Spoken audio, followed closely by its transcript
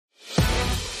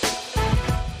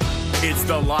It's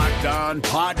the Locked On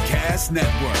Podcast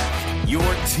Network, your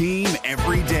team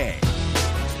every day.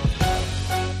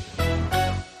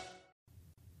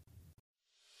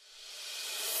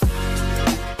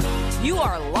 You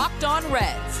are Locked On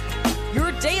Reds,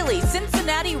 your daily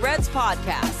Cincinnati Reds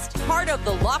podcast, part of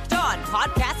the Locked On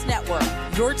Podcast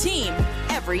Network, your team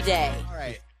every day. All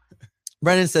right.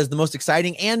 Brennan says the most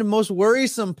exciting and most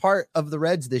worrisome part of the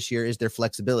Reds this year is their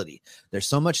flexibility. There's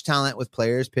so much talent with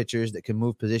players, pitchers that can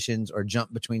move positions or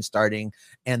jump between starting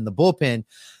and the bullpen.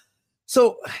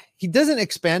 So he doesn't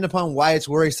expand upon why it's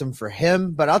worrisome for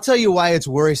him, but I'll tell you why it's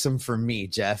worrisome for me,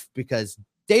 Jeff, because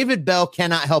David Bell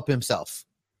cannot help himself.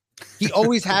 He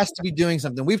always has to be doing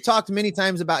something. We've talked many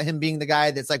times about him being the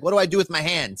guy that's like, what do I do with my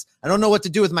hands? I don't know what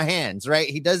to do with my hands, right?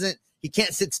 He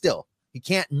can't sit still. He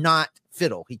can't not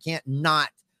fiddle. He can't not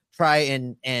try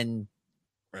and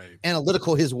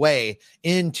analytical his way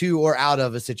into or out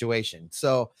of a situation.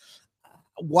 So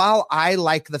while I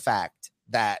like the fact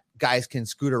that guys can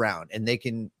scoot around and they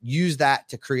can use that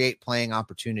to create playing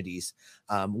opportunities,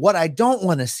 what I don't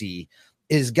want to see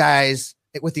is guys,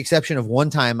 with the exception of one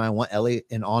time, I want Ellie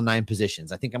in all 9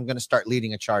 positions. I think I'm going to start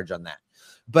leading a charge on that.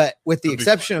 But with the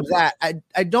exception of that,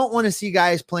 I don't want to see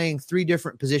guys playing 3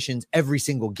 different positions every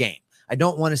single game. I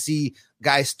don't want to see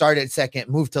guys start at second,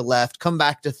 move to left, come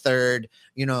back to third,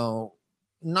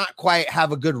 not quite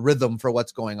have a good rhythm for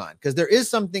what's going on. Because there is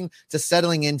something to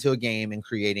settling into a game and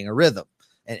creating a rhythm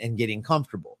and getting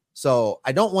comfortable. So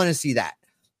I don't want to see that.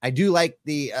 I do like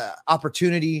the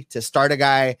opportunity to start a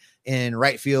guy in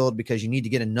right field because you need to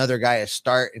get another guy a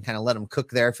start and kind of let him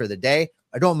cook there for the day.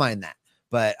 I don't mind that.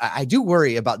 But I do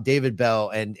worry about David Bell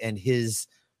and his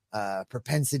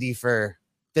propensity for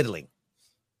fiddling.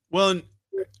 Well,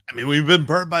 I mean, we've been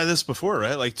burnt by this before,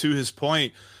 right? Like, to his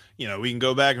point, we can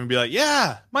go back and be like,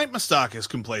 yeah, Mike Moustakas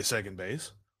can play second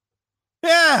base.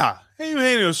 Yeah,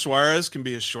 Eugenio Suarez can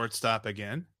be a shortstop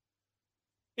again.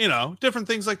 Different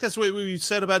things like this. We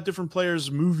said about different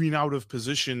players moving out of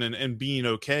position and being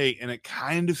okay, and it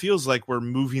kind of feels like we're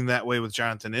moving that way with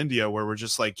Jonathan India, where we're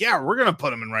just like, yeah, we're going to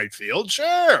put him in right field,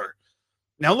 sure.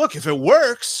 Now, look, if it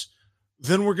works,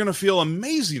 then we're going to feel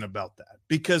amazing about that,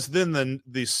 because then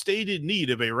the stated need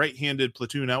of a right-handed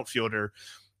platoon outfielder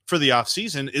for the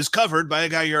offseason is covered by a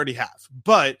guy you already have.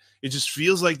 But it just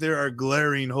feels like there are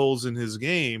glaring holes in his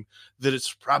game that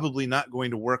it's probably not going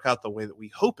to work out the way that we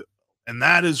hope it will. And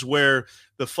that is where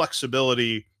the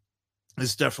flexibility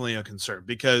is definitely a concern,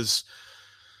 because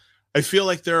I feel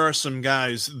like there are some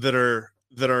guys that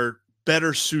are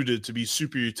better suited to be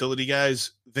super utility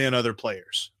guys than other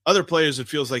players. Other players, it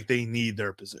feels like they need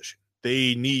their position.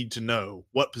 They need to know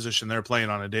what position they're playing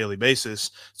on a daily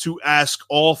basis to ask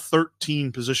all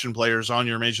 13 position players on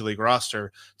your major league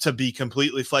roster to be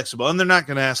completely flexible. And they're not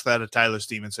going to ask that of Tyler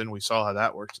Stevenson. We saw how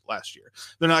that worked last year.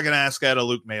 They're not going to ask that of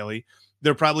Luke Maile.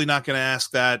 They're probably not going to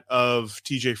ask that of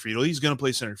TJ Friedl. He's going to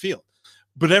play center field.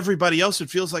 But everybody else, it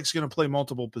feels like, is going to play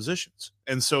multiple positions.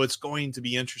 And so it's going to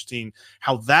be interesting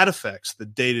how that affects the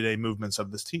day-to-day movements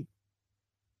of this team.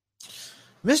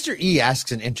 Mr. E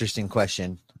asks an interesting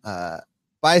question.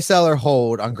 Buy, sell, or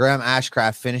hold on Graham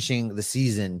Ashcraft finishing the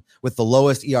season with the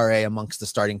lowest ERA amongst the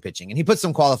starting pitching. And he put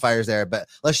some qualifiers there, but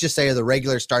let's just say the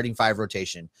regular starting 5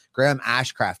 rotation, Graham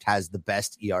Ashcraft has the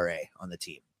best ERA on the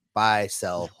team. Buy,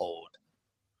 sell, hold.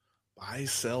 Buy,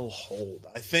 sell, hold.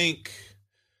 I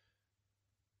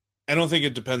don't think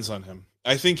it depends on him.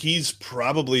 I think he's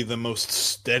probably the most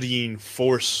steadying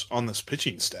force on this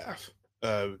pitching staff.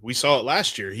 We saw it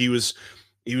last year. He was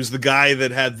the guy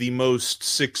that had the most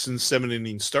 6 and 7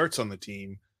 inning starts on the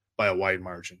team by a wide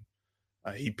margin.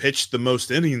 He pitched the most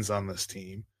innings on this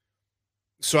team.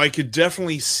 So I could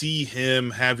definitely see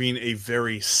him having a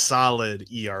very solid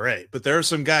ERA. But there are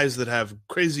some guys that have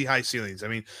crazy high ceilings. I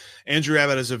mean, Andrew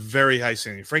Abbott has a very high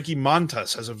ceiling. Frankie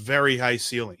Montas has a very high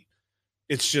ceiling.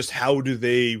 It's just, how do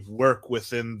they work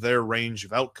within their range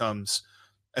of outcomes?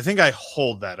 I think I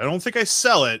hold that. I don't think I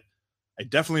sell it. I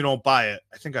definitely don't buy it.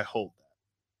 I think I hold that.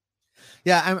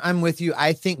 Yeah, I'm with you.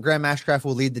 I think Graham Ashcraft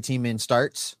will lead the team in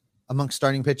starts amongst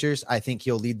starting pitchers. I think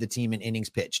he'll lead the team in innings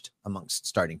pitched amongst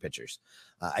starting pitchers.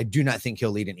 I do not think he'll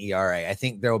lead an ERA. I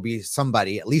think there will be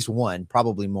somebody, at least one,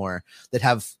 probably more, that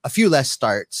have a few less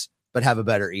starts but have a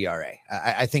better ERA.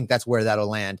 I think that's where that'll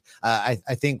land. I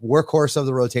think workhorse of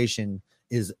the rotation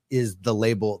is the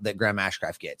label that Graham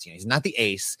Ashcraft gets. He's not the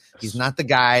ace. He's not the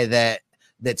guy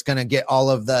that's going to get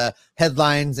all of the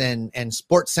headlines and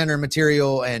Sports Center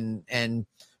material and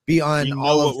be on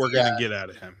all what we're going to get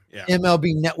out of him. Yeah.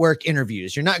 MLB Network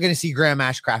interviews. You're not going to see Graham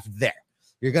Ashcraft there.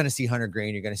 You're going to see Hunter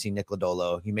Green. You're going to see Nick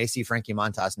Lodolo. You may see Frankie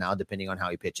Montas now, depending on how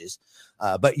he pitches.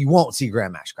 But you won't see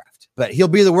Graham Ashcraft. but he'll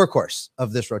be the workhorse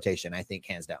of this rotation, I think,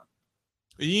 hands down.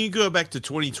 You go back to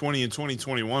 2020 and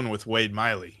 2021 with Wade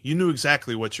Miley. You knew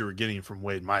exactly what you were getting from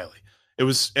Wade Miley. It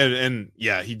was, and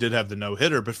yeah, he did have the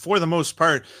no-hitter, but for the most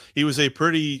part, he was a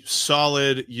pretty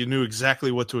solid. You knew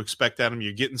exactly what to expect out of him.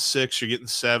 You're getting 6, you're getting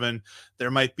 7.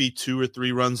 There might be 2 or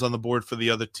 3 runs on the board for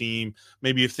the other team.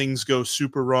 Maybe if things go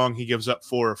super wrong, he gives up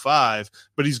 4 or 5,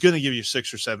 but he's going to give you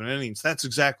 6 or 7 innings. That's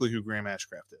exactly who Graham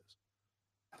Ashcraft is.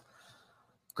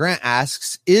 Grant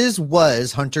asks,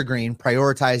 was Hunter Green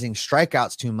prioritizing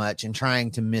strikeouts too much and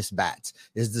trying to miss bats?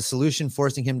 Is the solution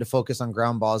forcing him to focus on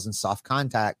ground balls and soft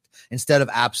contact instead of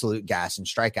absolute gas and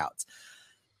strikeouts?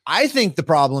 I think the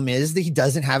problem is that he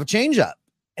doesn't have a changeup.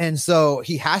 And so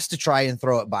he has to try and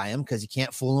throw it by him because he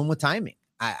can't fool him with timing.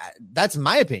 That's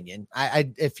my opinion.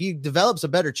 If he develops a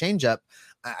better changeup,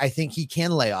 I think he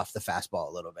can lay off the fastball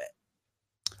a little bit.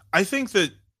 I think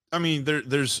that, I mean,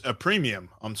 there's a premium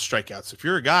on strikeouts. If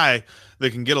you're a guy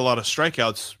that can get a lot of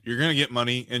strikeouts, you're going to get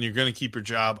money and you're going to keep your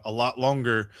job a lot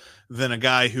longer than a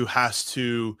guy who has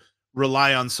to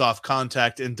rely on soft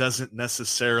contact and isn't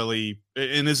necessarily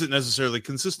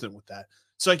consistent with that.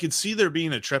 So I could see there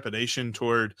being a trepidation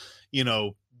toward,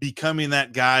 becoming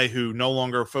that guy who no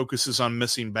longer focuses on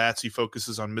missing bats. He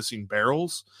focuses on missing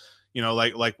barrels,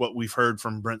 like what we've heard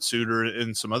from Brent Suter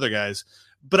and some other guys.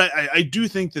 But I do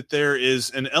think that there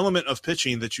is an element of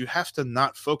pitching that you have to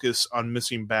not focus on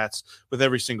missing bats with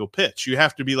every single pitch. You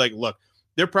have to be like, look,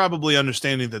 they're probably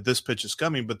understanding that this pitch is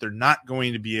coming, but they're not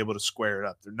going to be able to square it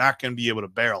up. They're not going to be able to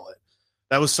barrel it.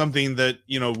 That was something that,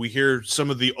 we hear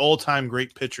some of the all-time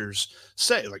great pitchers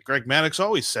say. Like Greg Maddux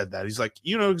always said that. He's like,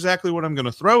 you know exactly what I'm going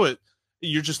to throw it.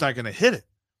 You're just not going to hit it.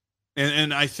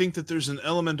 And I think that there's an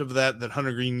element of that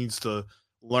Hunter Green needs to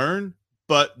learn.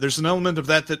 But there's an element of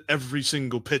that every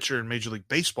single pitcher in Major League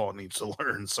Baseball needs to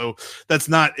learn. So that's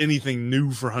not anything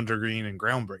new for Hunter Green and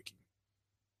groundbreaking.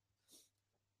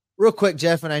 Real quick,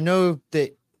 Jeff, and I know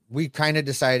that we kind of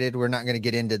decided we're not going to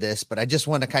get into this, but I just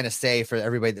want to kind of say for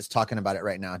everybody that's talking about it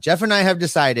right now, Jeff and I have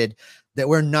decided that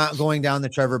we're not going down the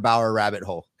Trevor Bauer rabbit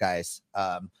hole, guys.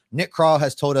 Nick Krall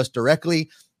has told us directly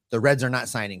the Reds are not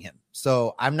signing him.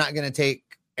 So I'm not going to take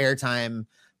airtime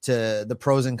to the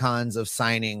pros and cons of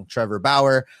signing Trevor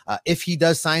Bauer. If he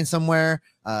does sign somewhere,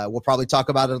 we'll probably talk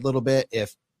about it a little bit.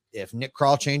 If Nick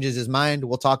Krall changes his mind,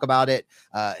 we'll talk about it.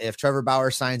 If Trevor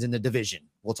Bauer signs in the division,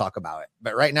 we'll talk about it.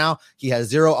 But right now he has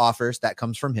 0 offers. That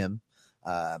comes from him.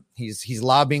 He's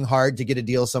lobbying hard to get a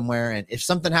deal somewhere. And if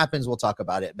something happens, we'll talk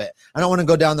about it. But I don't want to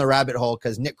go down the rabbit hole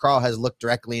because Nick Krall has looked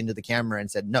directly into the camera and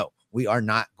said, no, we are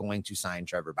not going to sign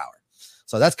Trevor Bauer.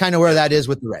 So that's kind of where that is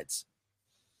with the Reds.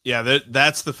 Yeah,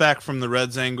 that's the fact from the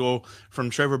Reds angle.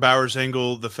 From Trevor Bauer's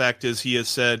angle, the fact is he has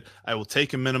said, I will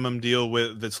take a minimum deal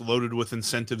that's loaded with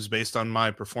incentives based on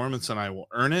my performance and I will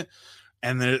earn it.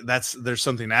 And there's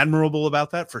something admirable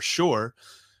about that for sure.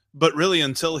 But really,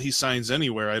 until he signs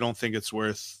anywhere, I don't think it's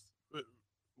worth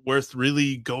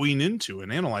really going into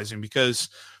and analyzing because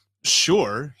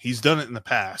sure, he's done it in the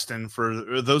past. And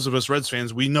for those of us Reds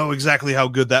fans, we know exactly how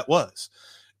good that was.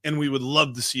 And we would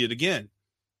love to see it again.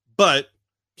 But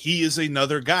he is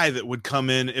another guy that would come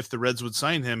in if the Reds would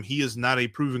sign him. He is not a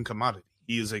proven commodity.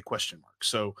 He is a question mark.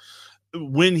 So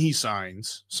when he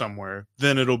signs somewhere,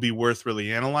 then it'll be worth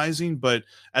really analyzing. But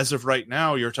as of right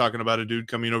now, you're talking about a dude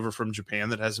coming over from Japan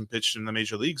that hasn't pitched in the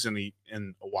major leagues in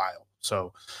a while.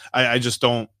 So I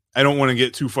don't want to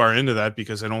get too far into that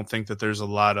because I don't think that there's a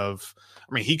lot of,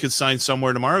 he could sign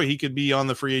somewhere tomorrow. He could be on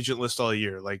the free agent list all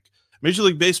year. Like Major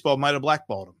League Baseball might have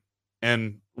blackballed him.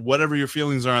 And whatever your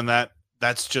feelings are on that,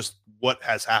 that's just what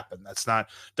has happened. That's not,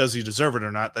 does he deserve it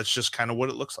or not? That's just kind of what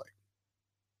it looks like.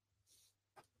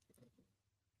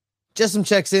 Jessom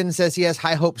checks in and says he has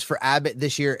high hopes for Abbott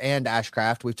this year and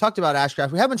Ashcraft. We've talked about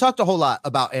Ashcraft. We haven't talked a whole lot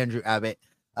about Andrew Abbott,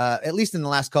 at least in the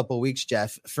last couple of weeks,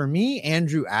 Jeff. For me,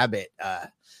 Andrew Abbott,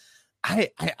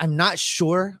 I'm not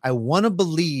sure. I want to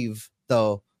believe,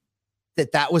 though,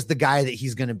 that was the guy that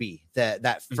he's going to be.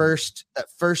 That first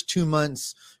 2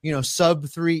 months, sub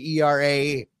 3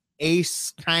 ERA,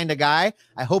 ace kind of guy.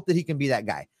 I hope that he can be that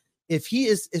guy. If he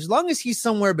is, as long as he's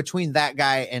somewhere between that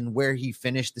guy and where he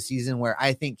finished the season, where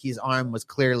I think his arm was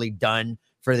clearly done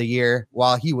for the year,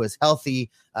 while he was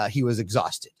healthy, he was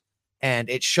exhausted, and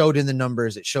it showed in the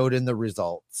numbers. It showed in the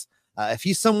results. If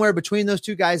he's somewhere between those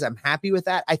two guys, I'm happy with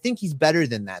that. I think he's better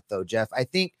than that, though, Jeff. I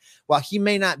think while he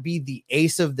may not be the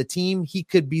ace of the team, he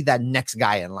could be that next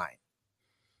guy in line.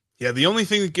 Yeah, the only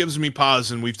thing that gives me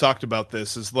pause, and we've talked about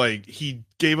this, is like he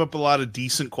gave up a lot of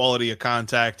decent quality of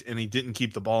contact and he didn't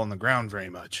keep the ball on the ground very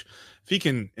much. If he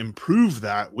can improve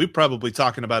that, we're probably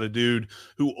talking about a dude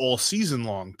who all season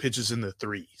long pitches in the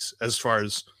 3s as far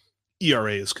as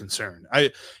ERA is concerned.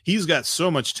 He's got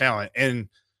so much talent, and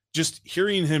just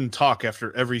hearing him talk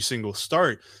after every single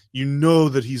start, you know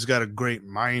that he's got a great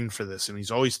mind for this, and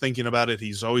he's always thinking about it.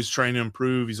 He's always trying to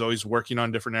improve. He's always working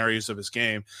on different areas of his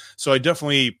game. So I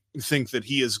definitely think that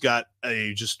he has got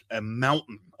just a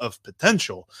mountain of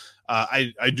potential.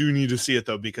 I do need to see it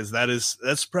though, because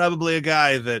that's probably a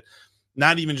guy that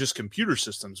not even just computer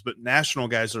systems, but national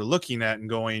guys are looking at and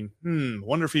going,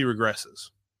 wonder if he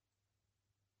regresses.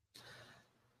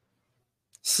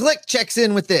 Slick checks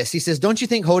in with this. He says, don't you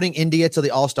think holding India till the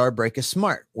All-Star break is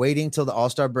smart? Waiting till the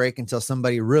All-Star break until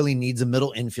somebody really needs a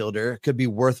middle infielder could be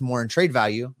worth more in trade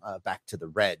value. Back to the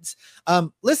Reds.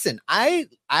 Listen, I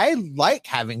like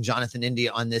having Jonathan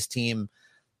India on this team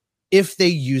if they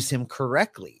use him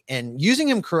correctly. And using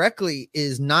him correctly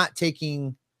is not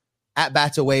taking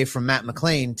at-bats away from Matt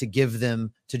McClain to give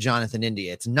them to Jonathan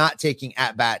India. It's not taking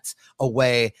at-bats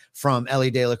away from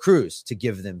Ellie De La Cruz to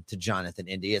give them to Jonathan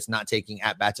India. It's not taking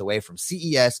at-bats away from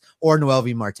CES or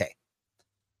Noelvi Marte.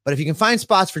 But if you can find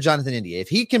spots for Jonathan India, if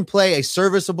he can play a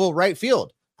serviceable right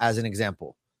field, as an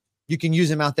example, you can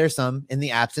use him out there some in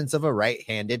the absence of a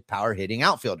right-handed power-hitting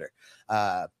outfielder.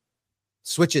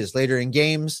 Switches later in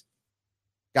games,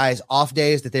 guys off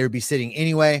days that they would be sitting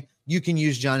anyway, you can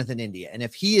use Jonathan India. And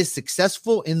if he is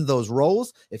successful in those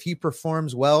roles, if he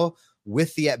performs well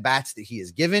with the at-bats that he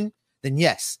is given, then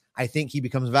yes, I think he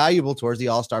becomes valuable towards the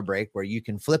All-Star break, where you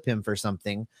can flip him for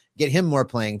something, get him more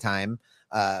playing time,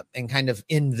 and kind of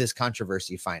end this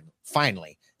controversy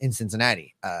finally in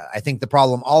Cincinnati. I think the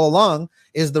problem all along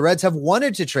is the Reds have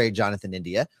wanted to trade Jonathan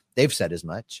India. They've said as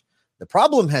much. The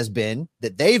problem has been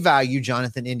that they value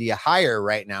Jonathan India higher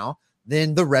right now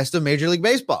than the rest of Major League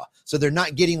Baseball. So they're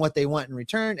not getting what they want in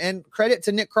return. And credit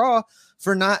to Nick Krall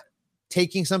for not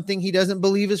taking something he doesn't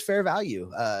believe is fair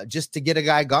value just to get a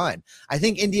guy gone. I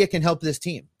think India can help this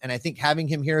team. And I think having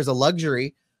him here is a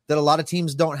luxury that a lot of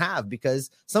teams don't have, because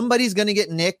somebody's going to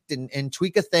get nicked and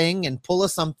tweak a thing and pull a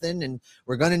something. And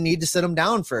we're going to need to sit him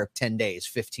down for 10 days,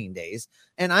 15 days.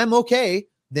 And I'm okay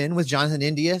then with Jonathan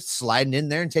India sliding in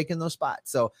there and taking those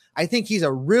spots. So I think he's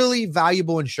a really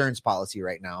valuable insurance policy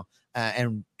right now.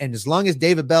 And as long as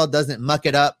David Bell doesn't muck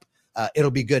it up, it'll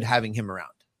be good having him around.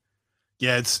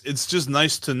 Yeah, it's just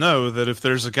nice to know that if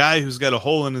there's a guy who's got a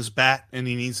hole in his bat and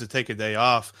he needs to take a day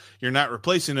off, you're not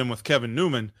replacing him with Kevin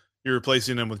Newman. You're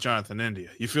replacing him with Jonathan India.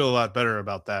 You feel a lot better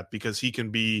about that, because he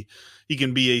can be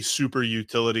a super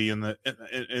utility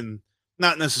in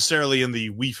not necessarily in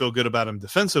the we feel good about him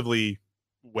defensively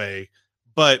way,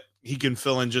 but he can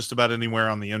fill in just about anywhere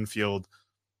on the infield.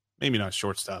 Maybe not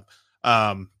shortstop.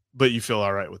 But you feel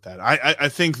all right with that. I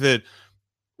think that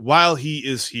while he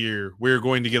is here, we're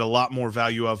going to get a lot more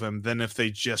value of him than if they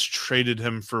just traded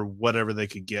him for whatever they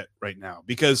could get right now.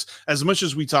 Because as much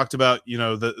as we talked about,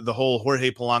 the whole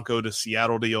Jorge Polanco to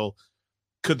Seattle deal,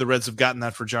 could the Reds have gotten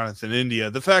that for Jonathan India?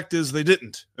 The fact is they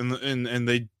didn't, and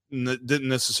they didn't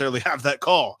necessarily have that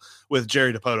call with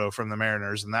Jerry Dipoto from the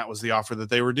Mariners, and that was the offer that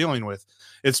they were dealing with.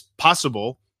 It's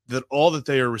possible that all that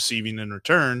they are receiving in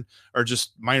return are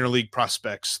just minor league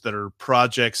prospects that are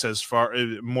projects as far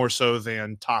more so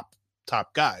than top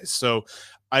guys. So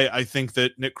I think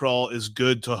that Nick Krall is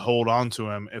good to hold on to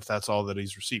him if that's all that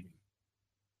he's receiving.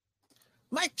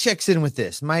 Mike checks in with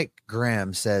this. Mike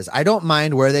Graham says, I don't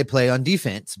mind where they play on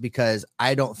defense because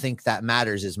I don't think that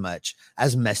matters as much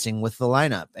as messing with the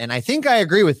lineup. And I think I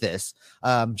agree with this.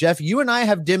 Jeff, you and I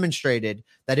have demonstrated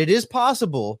that it is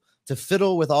possible to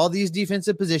fiddle with all these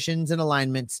defensive positions and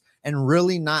alignments and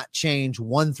really not change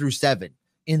 1 through 7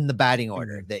 in the batting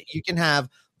order. That you can have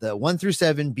the 1 through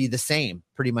 7 be the same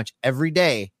pretty much every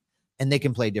day, and they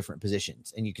can play different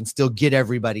positions and you can still get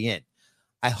everybody in.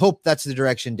 I hope that's the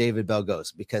direction David Bell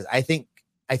goes, because I think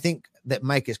that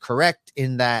Mike is correct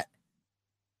in that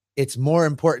it's more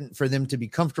important for them to be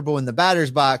comfortable in the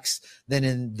batter's box than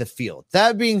in the field.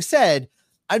 That being said,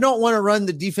 I don't want to run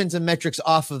the defensive metrics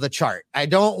off of the chart. I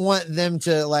don't want them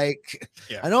to I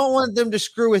don't want them to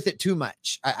screw with it too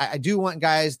much. I do want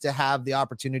guys to have the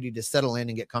opportunity to settle in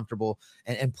and get comfortable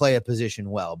and play a position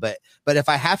well. But if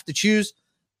I have to choose,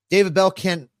 David Bell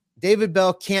can't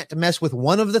mess with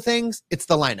one of the things. It's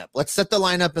the lineup. Let's set the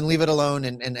lineup and leave it alone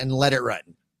and let it run.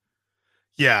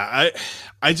 Yeah,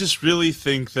 I just really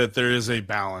think that there is a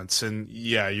balance, and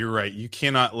yeah, you're right. You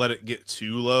cannot let it get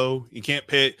too low. You can't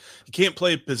play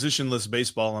positionless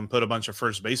baseball and put a bunch of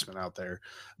first basemen out there,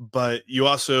 but you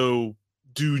also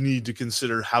do need to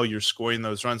consider how you're scoring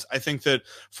those runs. I think that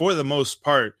for the most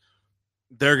part,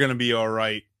 they're going to be all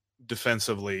right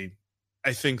defensively.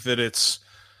 I think that it's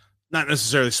not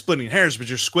necessarily splitting hairs, but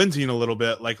you're squinting a little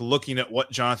bit, like looking at what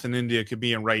Jonathan India could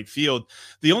be in right field.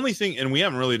 The only thing, and we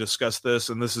haven't really discussed this,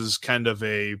 and this is kind of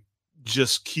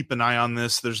just keep an eye on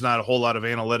this. There's not a whole lot of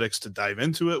analytics to dive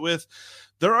into it with.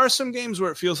 There are some games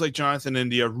where it feels like Jonathan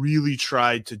India really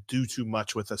tried to do too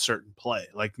much with a certain play.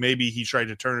 Like maybe he tried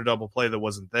to turn a double play that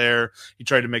wasn't there. He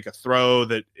tried to make a throw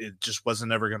that it just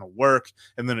wasn't ever going to work.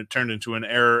 And then it turned into an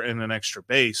error and an extra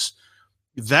base.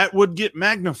 That would get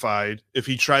magnified if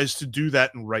he tries to do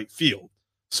that in right field.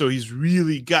 So he's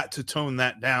really got to tone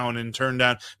that down and turn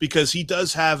down, because he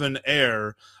does have an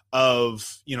air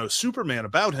of, Superman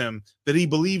about him, that he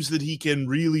believes that he can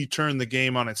really turn the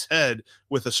game on its head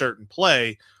with a certain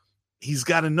play. He's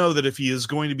got to know that if he is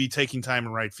going to be taking time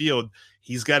in right field,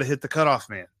 he's got to hit the cutoff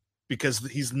man, because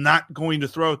he's not going to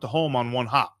throw it to home on one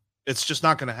hop. It's just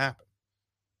not going to happen.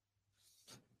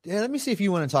 Yeah, let me see if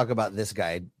you want to talk about this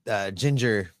guy,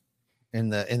 Ginger, in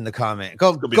the comment.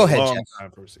 Go ahead, Jeff.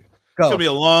 It's gonna be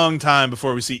a long time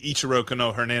before we see Ichiro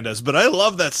Kano Hernandez, but I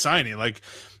love that signing. Like,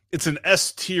 it's an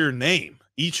S tier name,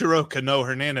 Ichiro Kano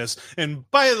Hernandez. And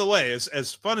by the way,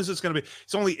 as fun as it's going to be,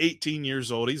 he's only 18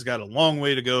 years old. He's got a long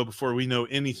way to go before we know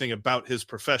anything about his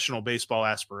professional baseball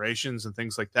aspirations and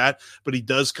things like that. But he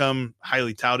does come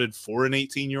highly touted for an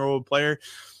 18-year-old player.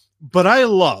 But I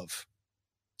love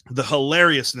the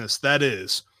hilariousness that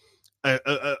is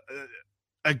a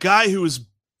guy who is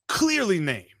clearly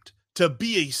named to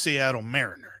be a Seattle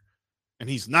Mariner, and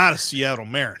he's not a Seattle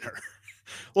Mariner.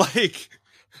 Like,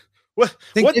 what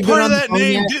part of that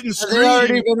name didn't scream? Have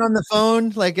they already been on the phone?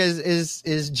 Like,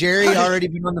 is Jerry already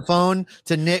been on the phone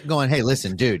to Nick going, hey,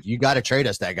 listen, dude, you got to trade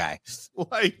us that guy?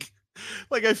 Like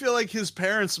I feel like his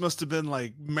parents must have been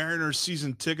like Mariners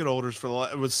season ticket holders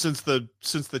since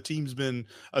the team's been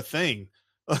a thing.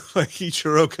 Like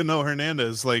Ichiro Kano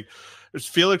Hernandez, like there's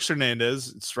Felix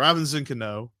Hernandez, it's Robinson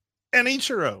Cano, and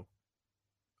Ichiro,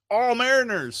 all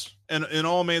Mariners, and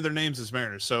all made their names as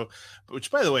Mariners. So,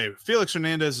 which by the way, Felix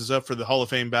Hernandez is up for the Hall of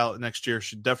Fame ballot next year.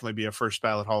 Should definitely be a first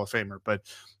ballot Hall of Famer. But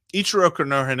Ichiro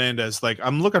Kano Hernandez, like,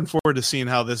 I'm looking forward to seeing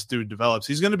how this dude develops.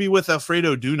 He's going to be with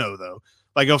Alfredo Duno, though.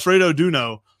 Like, Alfredo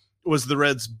Duno was the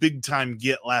Reds' big time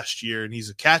get last year, and he's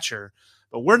a catcher.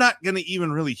 But we're not going to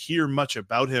even really hear much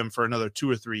about him for another 2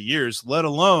 or 3 years, let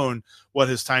alone what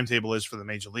his timetable is for the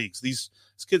major leagues. These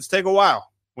kids take a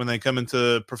while when they come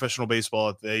into professional baseball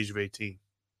at the age of 18.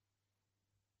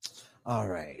 All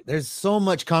right. There's so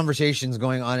much conversations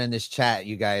going on in this chat,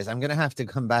 you guys. I'm going to have to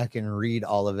come back and read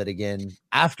all of it again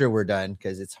after we're done,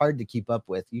 because it's hard to keep up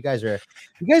with. You guys,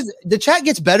 the chat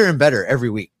gets better and better every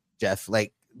week, Jeff.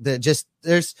 Like, there's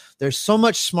so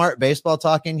much smart baseball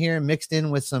talk in here, mixed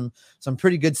in with some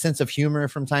pretty good sense of humor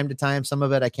from time to time. Some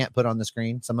of it I can't put on the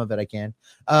screen, some of it I can.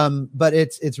 But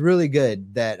it's really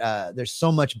good that there's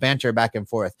so much banter back and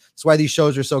forth. That's why these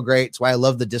shows are so great. It's why I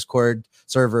love the Discord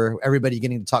server, everybody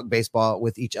getting to talk baseball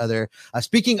with each other.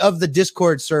 Speaking of the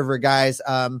Discord server, guys,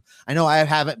 I know I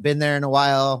haven't been there in a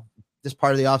while, this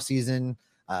part of the off season.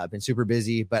 Been super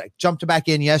busy, but I jumped back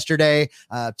in yesterday,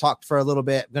 talked for a little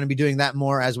bit. Going to be doing that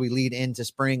more as we lead into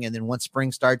spring. And then once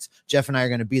spring starts, Jeff and I are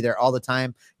going to be there all the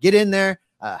time. Get in there,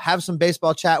 have some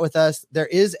baseball chat with us. There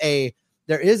is a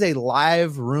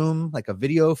live room, like a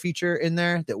video feature in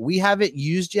there that we haven't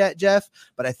used yet, Jeff.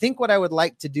 But I think what I would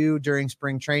like to do during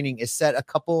spring training is set a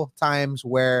couple times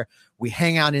where we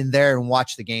hang out in there and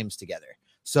watch the games together.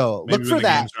 So maybe look for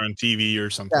that. Games are on TV or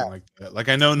something like that. Like,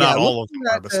 I know not all of them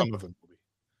are, but some of them.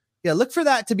 Yeah, look for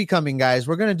that to be coming, guys.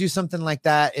 We're going to do something like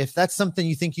that. If that's something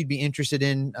you think you'd be interested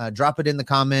in, drop it in the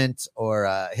comments or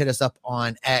hit us up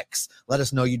on X. Let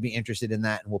us know you'd be interested in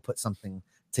that, and we'll put something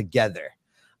together.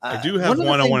 I do have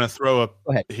one I want to throw up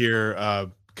here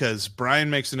because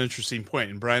Brian makes an interesting point.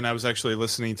 And Brian, I was actually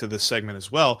listening to this segment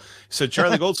as well. He said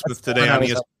Charlie Goldsmith today on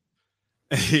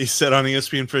ESPN. He said on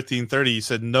ESPN 1530, he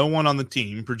said, no one on the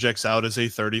team projects out as a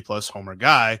 30-plus homer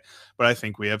guy, but I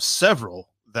think we have several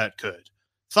that could.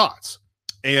 Thoughts?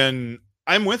 And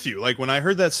I'm with you. Like, when I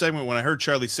heard that segment, when I heard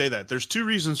Charlie say that, there's two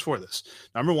reasons for this.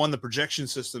 Number one, the projection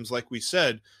systems, like we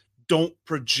said, don't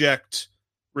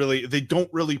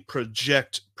really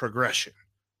project progression.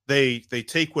 They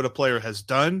take what a player has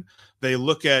done. They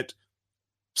look at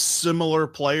similar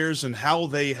players and how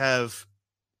they have,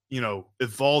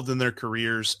 evolved in their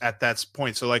careers at that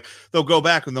point. So, like, they'll go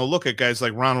back and they'll look at guys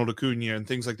like Ronald Acuna and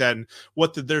things like that, and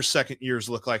what did their second years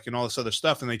look like and all this other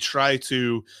stuff. And they try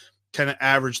to kind of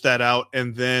average that out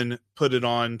and then put it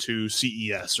on to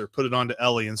CES or put it on to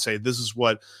Ellie and say, this is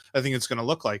what I think it's going to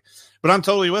look like. But I'm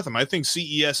totally with them. I think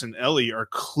CES and Ellie are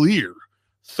clear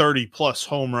 30 plus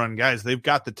home run guys. They've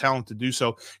got the talent to do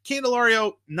so.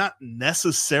 Candelario, not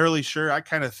necessarily sure. I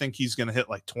kind of think he's going to hit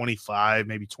like 25,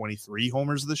 maybe 23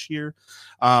 homers this year.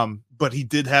 But he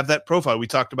did have that profile. We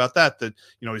talked about that,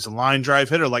 he's a line drive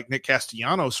hitter like Nick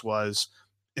Castellanos was.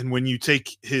 And when you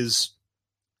take his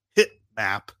hit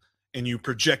map and you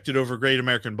project it over Great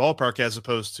American Ballpark as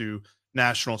opposed to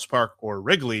Nationals Park or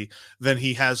Wrigley, then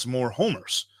he has more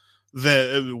homers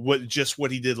than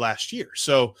what he did last year.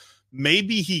 So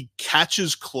maybe he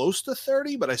catches close to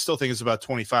 30, but I still think it's about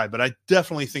 25. But I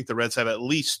definitely think the Reds have at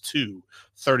least 2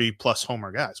 30-plus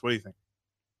homer guys. What do you think?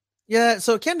 Yeah,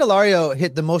 so Candelario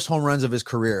hit the most home runs of his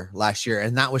career last year,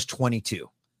 and that was 22.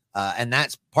 And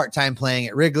that's part-time playing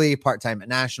at Wrigley, part-time at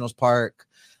Nationals Park.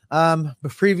 The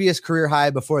previous career high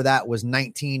before that was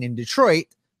 19 in Detroit.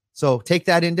 So take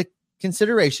that into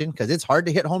consideration because it's hard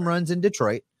to hit home runs in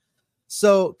Detroit.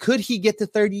 So could he get to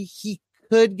 30? He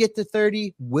could get to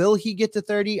 30. Will he get to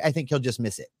 30? I think he'll just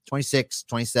miss it. 26,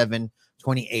 27,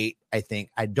 28.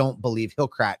 I don't believe he'll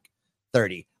crack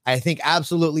 30. I think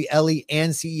absolutely Ellie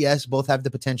and CES both have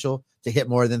the potential to hit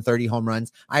more than 30 home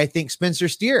runs. I think Spencer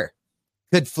Steer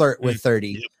could flirt with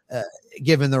 30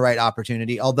 given the right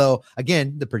opportunity. Although,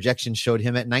 again, the projection showed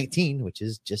him at 19, which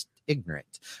is just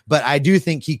ignorant. But I do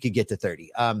think he could get to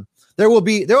 30. There will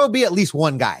be at least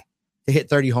one guy to hit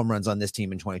 30 home runs on this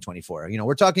team in 2024.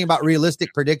 We're talking about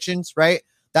realistic predictions, right?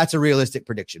 That's a realistic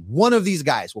prediction. One of these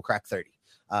guys will crack 30.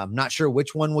 Not sure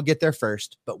which one will get there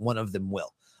first, but one of them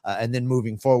will. And then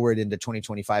moving forward into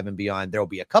 2025 and beyond, there will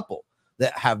be a couple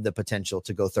that have the potential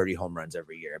to go 30 home runs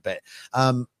every year. But,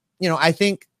 I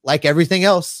think like everything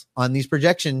else on these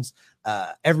projections,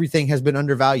 everything has been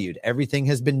undervalued. Everything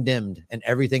has been dimmed, and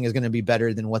everything is going to be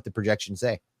better than what the projections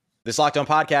say. This Locked On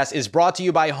podcast is brought to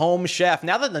you by Home Chef.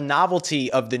 Now that the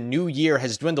novelty of the new year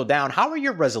has dwindled down, how are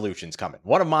your resolutions coming?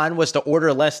 One of mine was to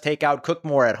order less takeout, cook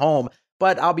more at home.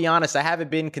 But I'll be honest, I haven't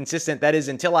been consistent. That is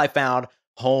until I found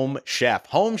Home Chef.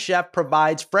 Home Chef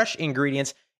provides fresh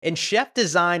ingredients and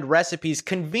chef-designed recipes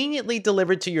conveniently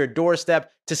delivered to your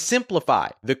doorstep to simplify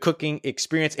the cooking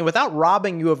experience and without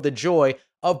robbing you of the joy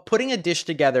of putting a dish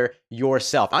together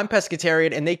yourself. I'm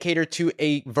pescatarian, and they cater to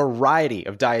a variety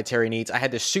of dietary needs. I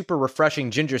had this super refreshing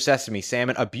ginger sesame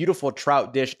salmon, a beautiful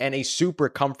trout dish, and a super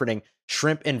comforting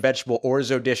shrimp and vegetable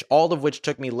orzo dish, all of which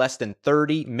took me less than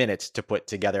 30 minutes to put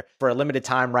together. For a limited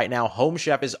time right now, Home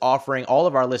Chef is offering all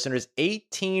of our listeners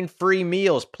 18 free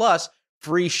meals, plus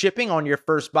free shipping on your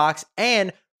first box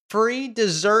and free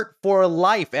dessert for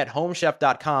life at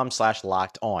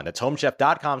homechef.com/lockedon. That's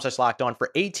homechef.com/lockedon for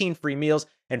 18 free meals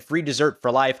and free dessert for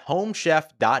life.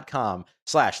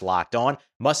 Homechef.com/lockedon.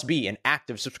 Must be an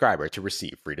active subscriber to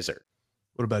receive free dessert.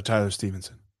 What about Tyler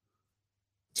Stevenson?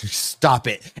 Stop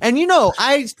it. And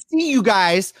I see you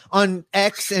guys on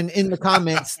X and in the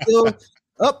comments still.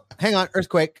 Oh, hang on.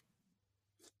 Earthquake.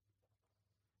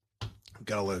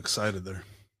 Got a little excited there.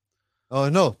 Oh,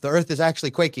 no. The earth is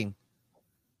actually quaking.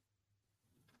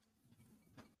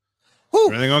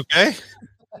 Whew. Everything okay?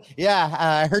 Yeah.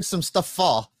 I heard some stuff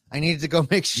fall. I needed to go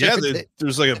make sure. Yeah,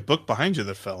 there's like a book behind you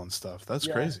that fell and stuff. That's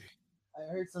crazy. I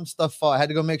heard some stuff fall. I had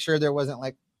to go make sure there wasn't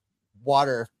like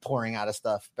water pouring out of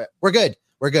stuff, but we're good.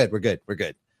 We're good.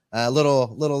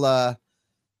 Little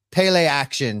Pele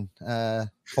action.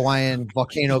 Hawaiian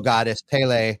volcano goddess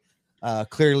Pele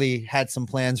clearly had some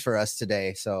plans for us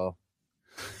today. So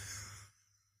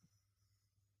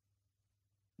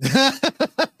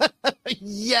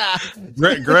yeah.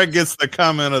 Greg gets the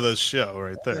comment of the show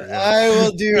right there. Yeah. I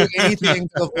will do anything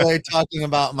to avoid talking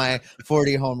about my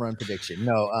 40 home run prediction.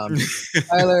 No,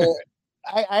 Tyler,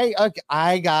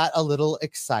 I got a little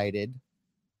excited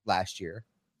last year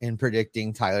in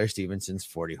predicting Tyler Stevenson's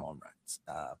 40 home runs.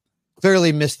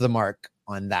 Clearly missed the mark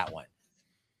on that one.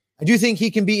 I do think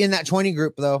he can be in that 20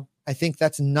 group, though. I think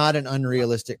that's not an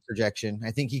unrealistic projection.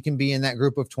 I think he can be in that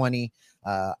group of 20.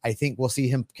 I think we'll see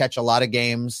him catch a lot of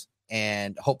games,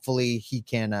 and hopefully he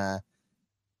can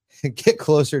get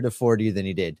closer to 40 than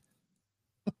he did.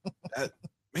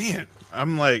 Man,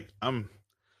 I'm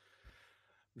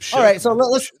all right, so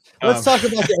let's talk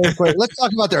about the earthquake. Let's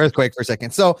talk about the earthquake for a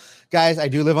second. So, guys, I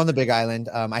do live on the Big Island.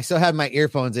 I still had my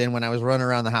earphones in when I was running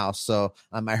around the house. So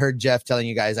I heard Jeff telling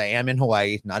you guys I am in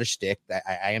Hawaii, not a shtick.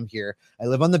 I am here. I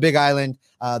live on the Big Island.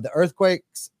 The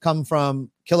earthquakes come from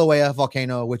Kilauea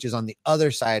volcano, which is on the other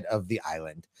side of the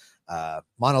island.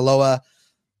 Mauna Loa,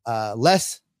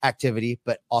 less activity,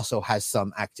 but also has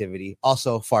some activity.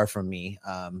 Also far from me.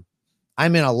 I'm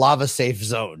in a lava safe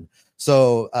zone.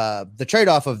 So the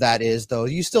trade-off of that is, though,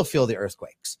 you still feel the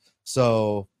earthquakes.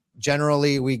 So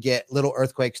generally we get little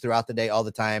earthquakes throughout the day all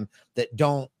the time that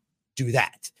don't do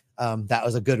that. That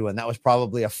was a good one. That was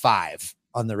probably a 5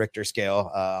 on the Richter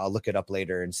scale. I'll look it up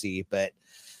later and see, but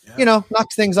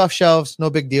knocks things off shelves. No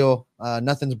big deal.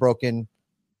 Nothing's broken.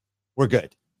 We're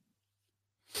good.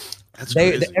 That's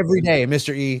crazy. Every day,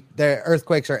 Mr. E, their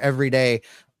earthquakes are every day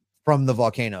from the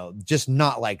volcano, just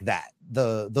not like that.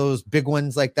 Those big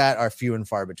ones like that are few and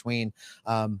far between.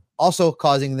 Also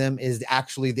causing them is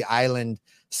actually the island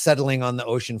settling on the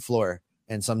ocean floor.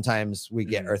 And sometimes we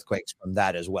get earthquakes from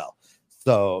that as well.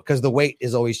 So, because the weight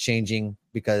is always changing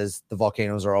because the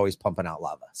volcanoes are always pumping out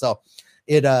lava. So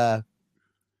it's a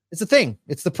thing.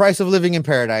 It's the price of living in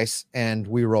paradise, and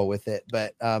we roll with it,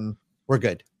 but we're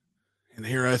good. And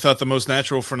here I thought the most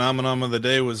natural phenomenon of the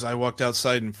day was I walked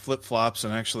outside in flip-flops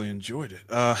and actually enjoyed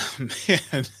it.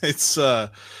 Man, it's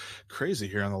crazy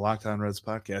here on the Locked On Reds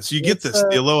podcast. You get the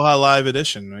Aloha Live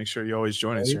edition. Make sure you always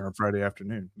join us here on Friday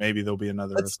afternoon. Maybe there'll be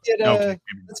another. Let's get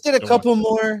a couple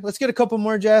more. Let's get a couple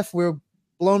more, Jeff. We're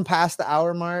blown past the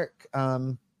hour mark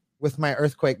with my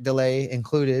earthquake delay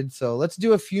included. So let's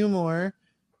do a few more.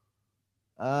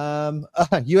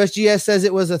 USGS says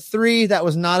it was a 3. That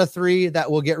was not a 3. That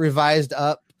will get revised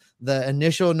up. The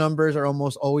initial numbers are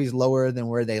almost always lower than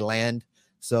where they land.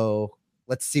 So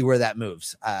let's see where that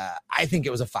moves. I think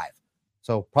it was a 5.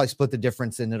 So probably split the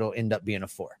difference and it'll end up being a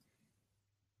 4.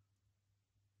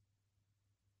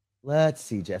 Let's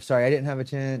see, Jeff. Sorry, I didn't have a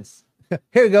chance.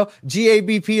 Here we go.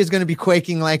 GABP is going to be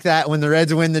quaking like that when the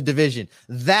Reds win the division.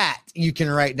 That you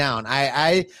can write down.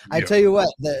 I tell you what,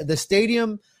 the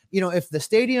stadium, if the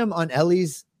stadium on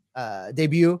Ellie's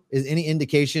debut is any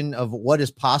indication of what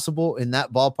is possible in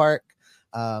that ballpark,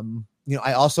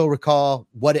 I also recall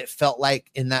what it felt like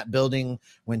in that building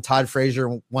when Todd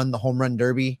Frazier won the home run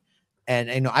derby.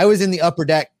 And I was in the upper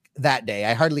deck that day.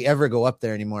 I hardly ever go up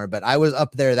there anymore, but I was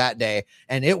up there that day,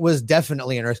 and it was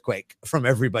definitely an earthquake from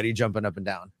everybody jumping up and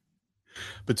down.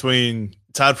 Between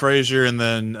Todd Frazier and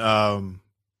then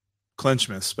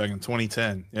Clinchmas back in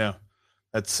 2010. Yeah,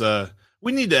 that's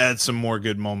we need to add some more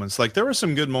good moments. Like there were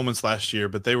some good moments last year,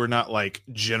 but they were not like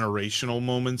generational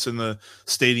moments in the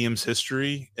stadium's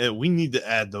history. We need to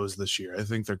add those this year. I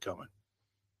think they're coming.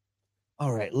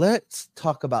 All right, let's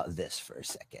talk about this for a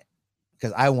second,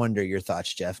 because I wonder your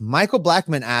thoughts, Jeff. Michael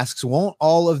Blackman asks, won't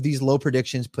all of these low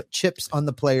predictions put chips on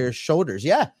the players' shoulders?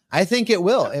 Yeah, I think it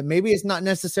will. And maybe it's not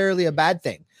necessarily a bad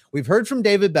thing. We've heard from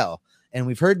David Bell, and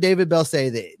we've heard David Bell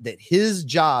say that his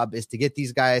job is to get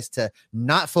these guys to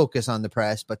not focus on the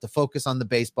press, but to focus on the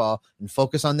baseball and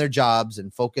focus on their jobs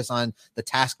and focus on the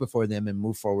task before them and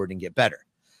move forward and get better.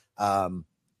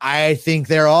 I think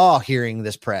they're all hearing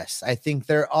this press. I think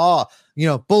they're all,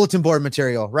 bulletin board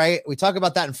material, right? We talk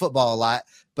about that in football a lot,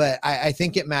 but I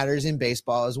think it matters in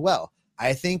baseball as well.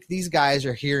 I think these guys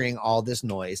are hearing all this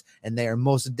noise, and they are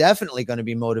most definitely going to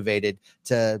be motivated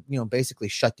to, basically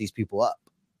shut these people up.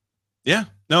 Yeah,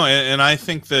 no. And I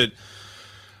think that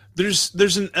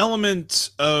there's an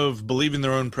element of believing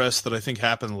their own press that I think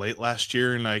happened late last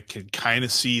year, and I could kind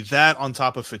of see that on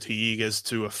top of fatigue as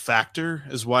to a factor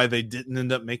as why they didn't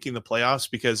end up making the playoffs,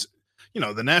 because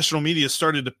the national media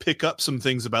started to pick up some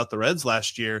things about the Reds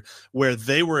last year where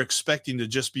they were expecting to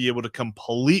just be able to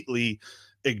completely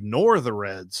ignore the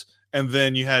Reds. And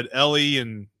then you had Ellie,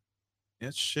 and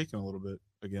it's shaking a little bit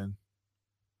again.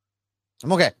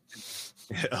 I'm okay.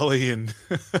 Ellie and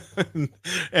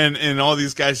and all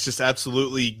these guys just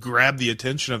absolutely grabbed the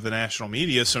attention of the national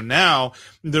media. So now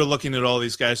they're looking at all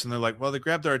these guys and they're like, well, they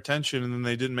grabbed our attention and then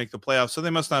they didn't make the playoffs, so they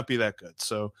must not be that good.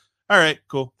 So, all right,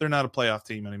 cool. They're not a playoff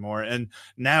team anymore. And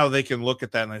now they can look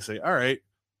at that and they say, all right,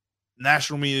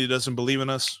 national media doesn't believe in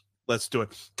us. Let's do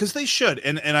it. Because they should.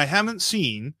 And I haven't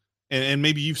seen, and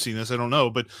maybe you've seen this, I don't know,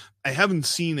 but I haven't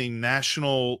seen a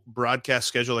national broadcast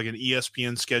schedule like an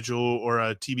ESPN schedule or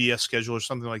a TBS schedule or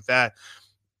something like that.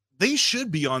 They should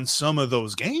be on some of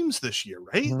those games this year,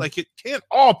 right? Mm-hmm. Like it can't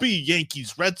all be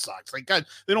Yankees, Red Sox. Like God,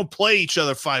 they don't play each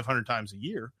other 500 times a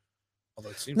year.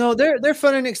 No, they're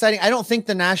fun and exciting. I don't think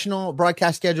the national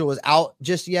broadcast schedule was out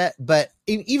just yet, but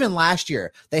even last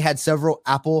year they had several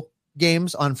Apple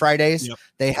games on Fridays. Yep.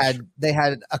 They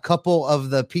had a couple of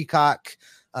the Peacock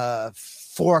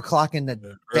 4:00 in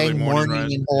the day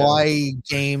morning in Hawaii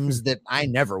games that I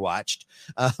never watched.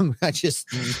 I just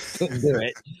couldn't do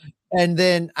it. And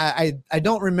then I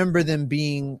don't remember them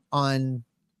being on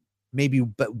maybe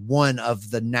but one of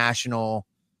the national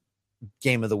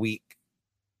game of the week.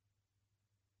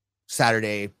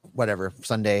 Saturday, whatever,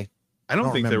 Sunday. I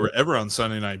don't think remember. They were ever on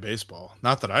Sunday Night Baseball.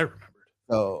 Not that I remembered.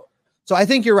 So I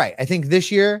think you're right. I think this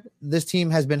year, this team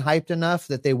has been hyped enough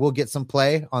that they will get some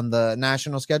play on the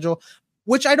national schedule,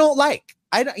 which I don't like.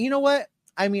 You know what?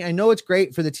 I mean, I know it's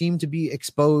great for the team to be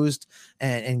exposed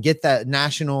and get that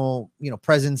national,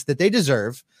 presence that they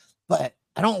deserve, but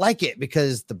I don't like it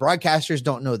because the broadcasters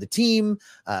don't know the team.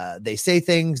 They say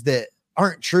things that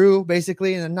aren't true,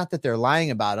 basically. And not that they're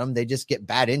lying about them. They just get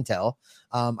bad intel.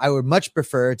 I would much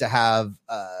prefer to have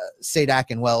Sadak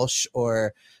and Welsh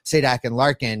or Sadak and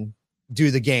Larkin do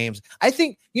the games. I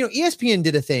think, ESPN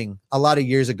did a thing a lot of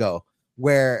years ago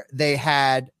where they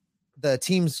had the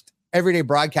team's everyday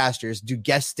broadcasters do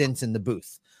guest stints in the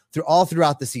booth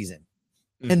throughout the season.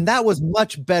 And that was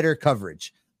much better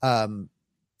coverage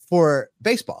for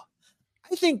baseball.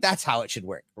 I think that's how it should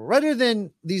work. Rather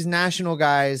than these national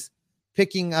guys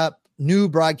picking up new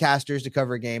broadcasters to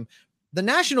cover a game, the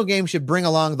national game should bring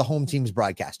along the home team's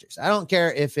broadcasters. I don't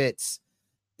care if it's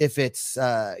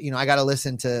I got to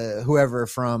listen to whoever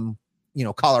from,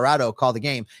 Colorado call the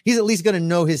game. He's at least going to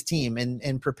know his team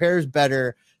and prepares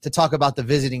better to talk about the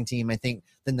visiting team, I think,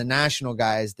 than the national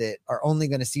guys that are only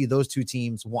going to see those two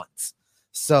teams once.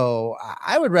 So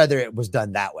I would rather it was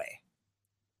done that way.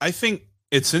 I think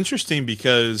it's interesting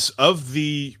because of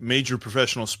the major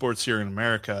professional sports here in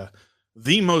America,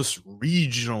 the most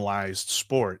regionalized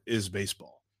sport is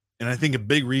baseball. And I think a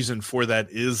big reason for that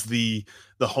is the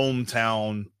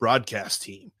hometown broadcast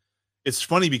team. It's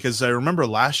funny because I remember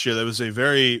last year, it was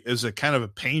a kind of a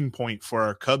pain point for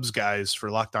our Cubs guys for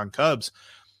Locked On Cubs,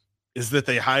 is that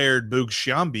they hired Boog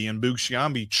Sciambi, and Boog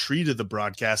Sciambi treated the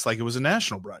broadcast like it was a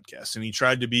national broadcast. And he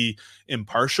tried to be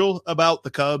impartial about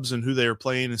the Cubs and who they were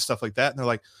playing and stuff like that. And they're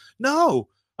like, no,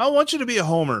 I want you to be a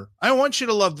homer. I want you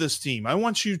to love this team. I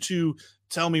want you to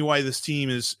tell me why this team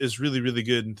is really, really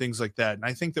good and things like that. And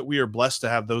I think that we are blessed to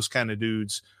have those kind of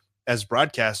dudes as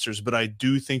broadcasters, but I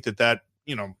do think that,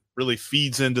 really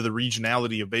feeds into the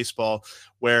regionality of baseball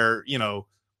where,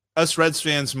 us Reds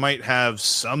fans might have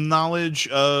some knowledge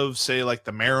of, say, like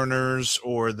the Mariners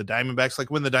or the Diamondbacks.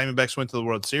 Like when the Diamondbacks went to the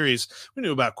World Series, we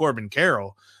knew about Corbin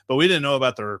Carroll, but we didn't know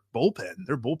about their bullpen.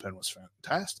 Their bullpen was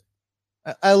fantastic.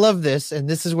 I love this, and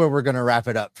this is where we're going to wrap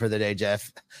it up for the day,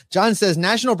 Jeff. John says,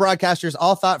 national broadcasters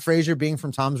all thought Frazier being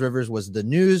from Toms Rivers was the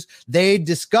news they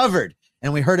discovered,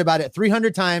 and we heard about it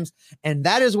 300 times, and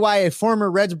that is why a former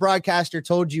Reds broadcaster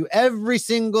told you every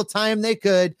single time they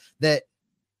could that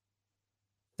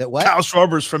what? Kyle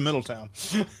Schwarber's from Middletown.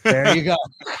 There you go.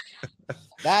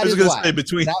 That is why. Say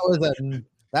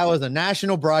that was a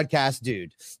national broadcast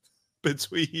dude.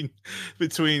 Between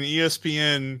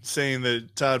ESPN saying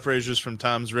that Todd Frazier's from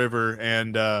Tom's River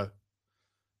and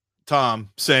Tom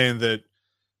saying that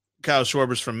Kyle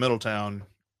Schwarber's from Middletown.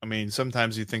 I mean,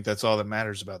 sometimes you think that's all that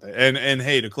matters about that. And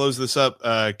hey, to close this up,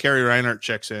 Carrie Reinhardt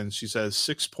checks in. She says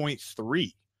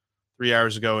 6.3 3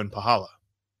 hours ago in Pahala.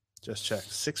 Just check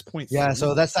 6.3. Yeah,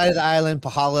 so that side of the island,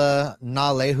 Pahala,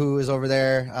 Nalehu is over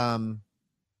there.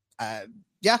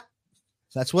 Yeah,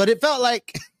 that's what it felt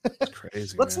like.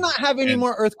 Crazy. Let's not have any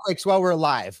more earthquakes while we're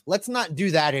alive. Let's not do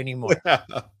that anymore. Yeah.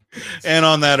 And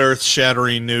on that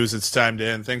earth-shattering news, it's time to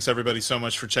end. Thanks, everybody, so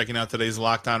much for checking out today's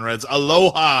Locked On Reds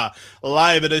Aloha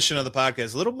live edition of the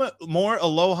podcast. A little bit more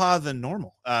aloha than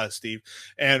normal, Steve.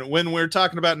 And when we're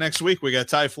talking about next week, we got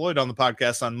Ty Floyd on the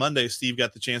podcast on Monday. Steve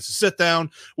got the chance to sit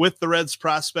down with the Reds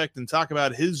prospect and talk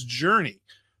about his journey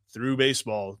through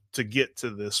baseball to get to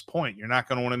this point. You're not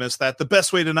going to want to miss that. The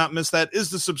best way to not miss that is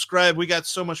to subscribe. We got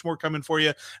so much more coming for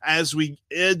you as we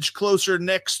edge closer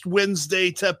next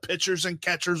Wednesday to pitchers and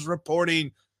catchers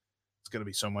reporting. It's going to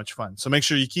be so much fun. So make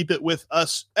sure you keep it with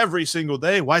us every single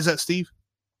day. Why is that, Steve?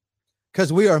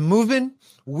 Because we are moving,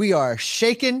 we are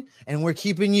shaking, and we're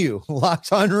keeping you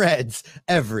locked on Reds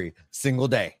every single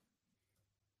day.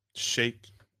 Shake,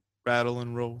 rattle,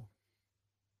 and roll.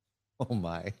 Oh,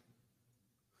 my.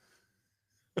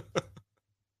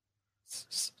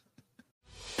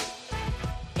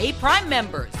 Hey, Prime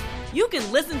members, you can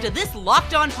listen to this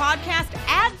Locked On podcast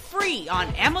ad-free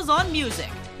on Amazon Music.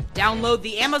 Download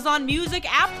the Amazon Music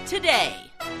app today.